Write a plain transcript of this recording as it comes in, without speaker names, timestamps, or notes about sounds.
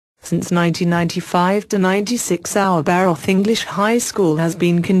Since 1995-96 our Bharath English High School has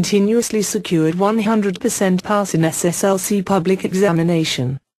been continuously secured 100% pass in SSLC public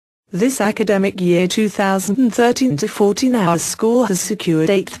examination. This academic year 2013-14 our school has secured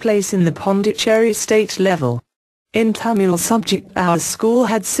 8th place in the Pondicherry state level. In Tamil subject our school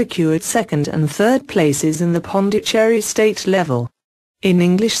had secured 2nd and 3rd places in the Pondicherry state level. In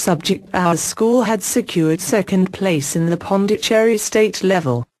English subject our school had secured 2nd place in the Pondicherry state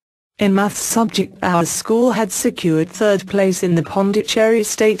level. In Maths subject our school had secured 3rd place in the Pondicherry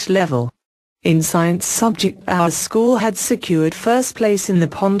state level. In Science subject our school had secured 1st place in the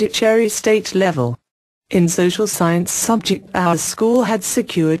Pondicherry state level. In Social Science subject our school had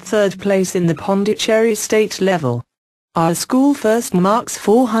secured 3rd place in the Pondicherry state level. Our school first marks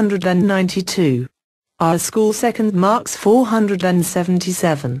 492. Our school second marks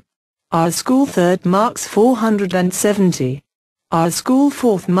 477. Our school third marks 470. Our school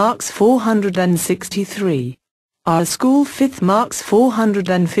fourth marks 463. Our school fifth marks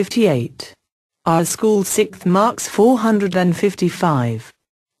 458. Our school sixth marks 455.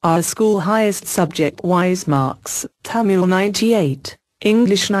 Our school highest subject-wise marks, Tamil 98,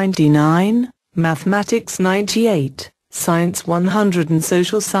 English 99, Mathematics 98, Science 100 and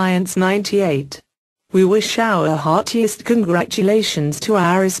Social Science 98. We wish our heartiest congratulations to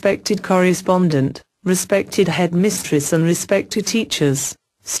our respected correspondent, respected headmistress and respected teachers,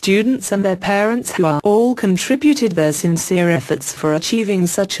 students and their parents who are all contributed their sincere efforts for achieving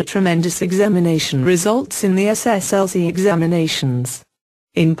such a tremendous examination results in the SSLC examinations.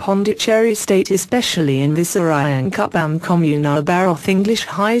 In Pondicherry State, especially in Visarayankuppam commune, our Bharath English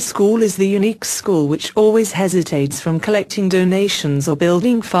High School is the unique school which always hesitates from collecting donations or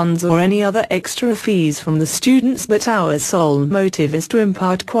building funds or any other extra fees from the students, but our sole motive is to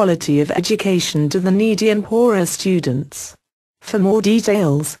impart quality of education to the needy and poorer students. For more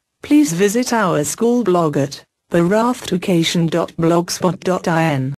details, please visit our school blog at bharatheducation.blogspot.in.